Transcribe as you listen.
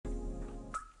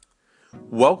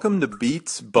Welcome to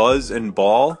Beats, Buzz, and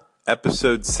Ball,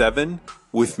 Episode 7,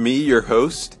 with me, your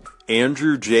host,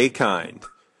 Andrew J. Kind.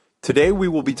 Today we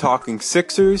will be talking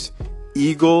Sixers,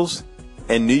 Eagles,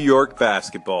 and New York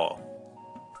basketball.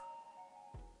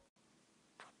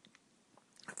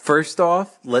 First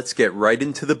off, let's get right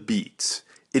into the beats.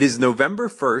 It is November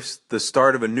 1st, the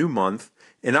start of a new month,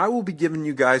 and I will be giving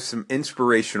you guys some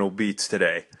inspirational beats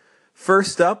today.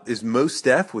 First up is Mos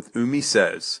Def with Umi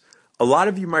Says. A lot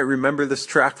of you might remember this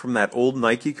track from that old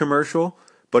Nike commercial,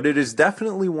 but it is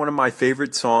definitely one of my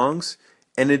favorite songs,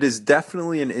 and it is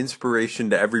definitely an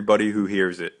inspiration to everybody who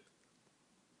hears it.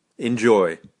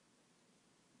 Enjoy.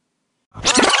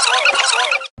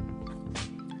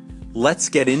 Let's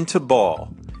get into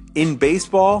ball. In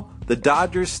baseball, the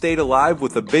Dodgers stayed alive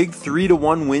with a big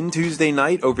 3-1 win Tuesday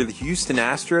night over the Houston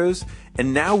Astros,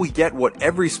 and now we get what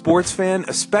every sports fan,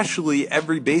 especially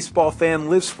every baseball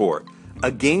fan, lives for.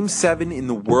 A Game 7 in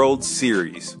the World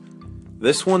Series.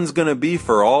 This one's gonna be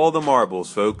for all the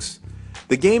marbles, folks.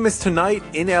 The game is tonight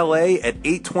in LA at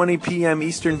 8:20 p.m.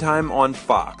 Eastern Time on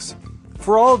Fox.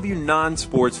 For all of you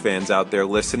non-sports fans out there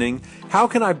listening, how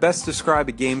can I best describe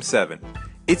a Game 7?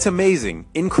 It's amazing,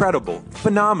 incredible,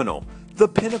 phenomenal, the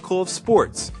pinnacle of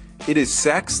sports. It is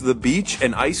sex, the beach,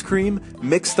 and ice cream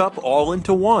mixed up all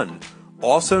into one,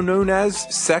 also known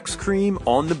as sex cream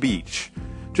on the beach.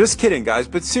 Just kidding, guys,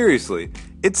 but seriously,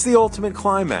 it's the ultimate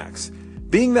climax.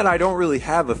 Being that I don't really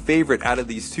have a favorite out of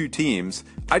these two teams,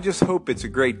 I just hope it's a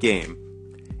great game.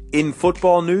 In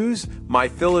football news, my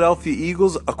Philadelphia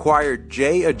Eagles acquired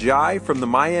Jay Ajayi from the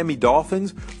Miami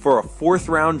Dolphins for a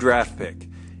 4th-round draft pick.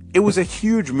 It was a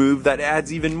huge move that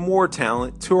adds even more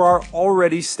talent to our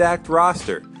already stacked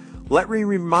roster. Let me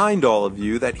remind all of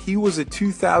you that he was a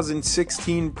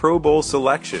 2016 Pro Bowl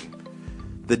selection.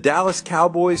 The Dallas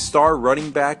Cowboys star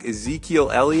running back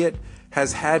Ezekiel Elliott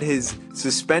has had his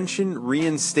suspension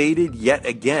reinstated yet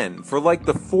again for like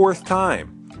the 4th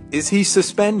time. Is he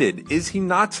suspended? Is he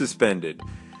not suspended?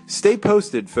 Stay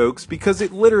posted, folks, because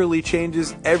it literally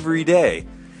changes every day.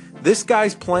 This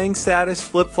guy's playing status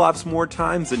flip-flops more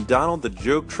times than Donald the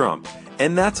Joke Trump,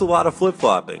 and that's a lot of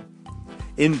flip-flopping.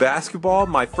 In basketball,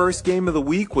 my first game of the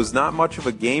week was not much of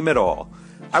a game at all.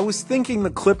 I was thinking the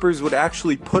Clippers would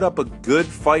actually put up a good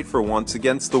fight for once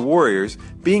against the Warriors,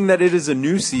 being that it is a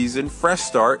new season, fresh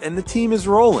start, and the team is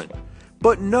rolling.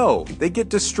 But no, they get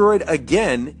destroyed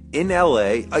again in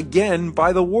LA, again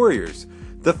by the Warriors.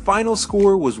 The final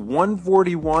score was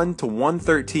 141 to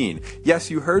 113. Yes,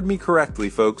 you heard me correctly,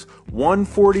 folks.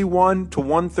 141 to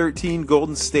 113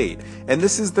 Golden State. And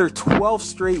this is their 12th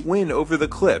straight win over the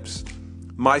Clips.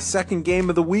 My second game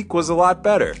of the week was a lot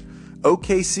better.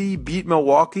 OKC beat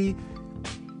Milwaukee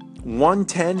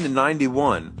 110 to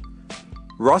 91.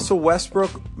 Russell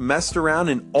Westbrook messed around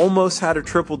and almost had a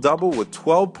triple-double with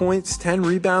 12 points, 10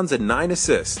 rebounds, and 9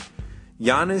 assists.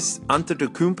 Giannis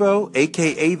Antetokounmpo,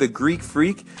 aka the Greek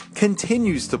Freak,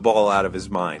 continues to ball out of his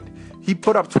mind. He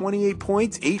put up 28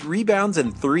 points, 8 rebounds,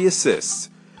 and 3 assists.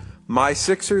 My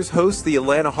Sixers host the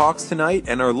Atlanta Hawks tonight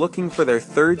and are looking for their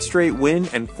 3rd straight win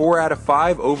and 4 out of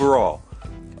 5 overall.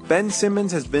 Ben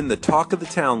Simmons has been the talk of the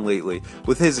town lately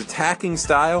with his attacking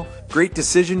style, great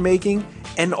decision-making,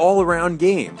 and all-around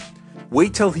game.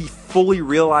 Wait till he fully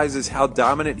realizes how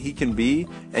dominant he can be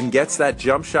and gets that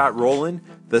jump shot rolling.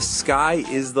 The sky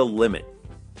is the limit.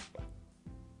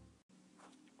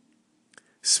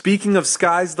 Speaking of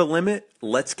sky's the limit,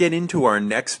 let's get into our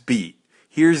next beat.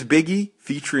 Here's Biggie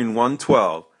featuring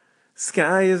 112.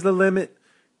 Sky is the limit.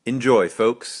 Enjoy,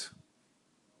 folks.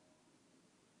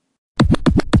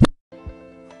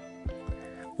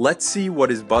 Let's see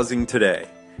what is buzzing today.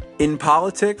 In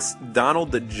politics,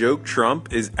 Donald the Joke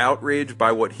Trump is outraged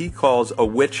by what he calls a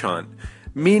witch hunt,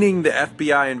 meaning the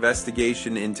FBI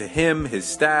investigation into him, his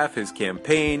staff, his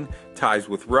campaign, ties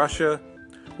with Russia.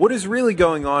 What is really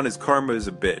going on is karma is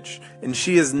a bitch, and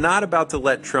she is not about to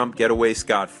let Trump get away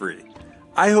scot-free.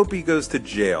 I hope he goes to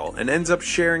jail and ends up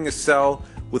sharing a cell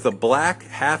with a black,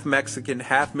 half Mexican,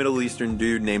 half Middle Eastern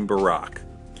dude named Barack.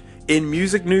 In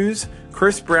music news,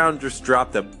 Chris Brown just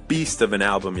dropped a beast of an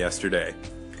album yesterday.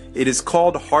 It is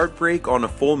called Heartbreak on a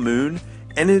Full Moon,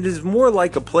 and it is more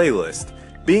like a playlist,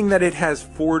 being that it has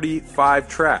 45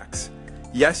 tracks.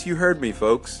 Yes, you heard me,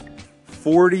 folks.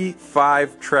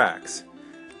 45 tracks.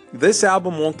 This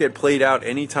album won't get played out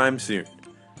anytime soon.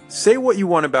 Say what you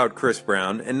want about Chris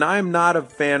Brown, and I am not a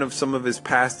fan of some of his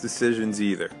past decisions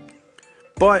either.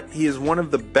 But he is one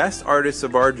of the best artists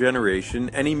of our generation,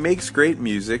 and he makes great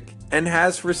music, and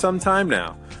has for some time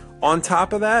now. On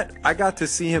top of that, I got to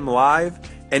see him live,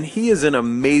 and he is an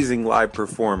amazing live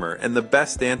performer, and the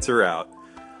best dancer out.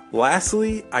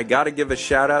 Lastly, I gotta give a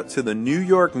shout out to the New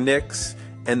York Knicks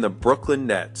and the Brooklyn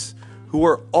Nets, who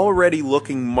are already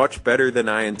looking much better than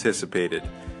I anticipated.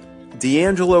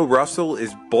 D'Angelo Russell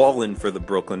is ballin' for the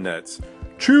Brooklyn Nets.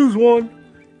 Choose one!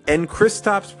 And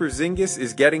Kristaps Porzingis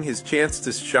is getting his chance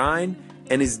to shine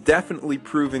and is definitely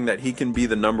proving that he can be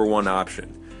the number one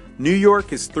option. New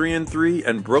York is 3-3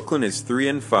 and Brooklyn is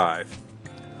 3-5.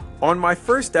 On my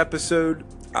first episode,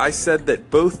 I said that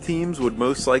both teams would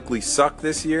most likely suck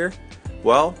this year.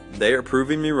 Well, they are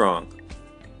proving me wrong.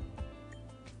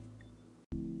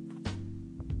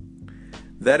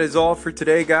 That is all for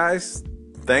today, guys.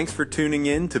 Thanks for tuning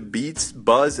in to Beats,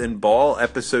 Buzz, and Ball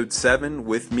Episode 7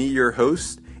 with me, your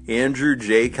host, Andrew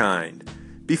J. Kind.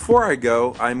 Before I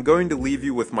go, I'm going to leave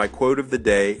you with my quote of the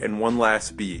day and one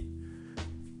last beat.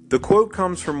 The quote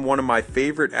comes from one of my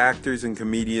favorite actors and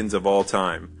comedians of all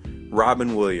time,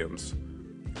 Robin Williams.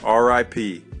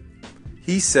 R.I.P.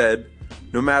 He said,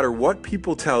 "No matter what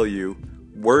people tell you,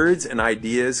 words and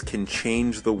ideas can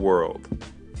change the world."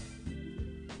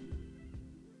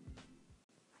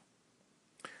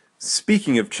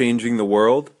 Speaking of changing the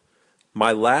world,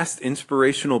 my last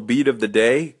inspirational beat of the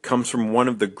day comes from one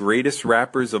of the greatest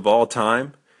rappers of all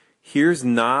time. Here's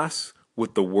Nas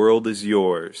with "The World Is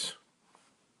Yours."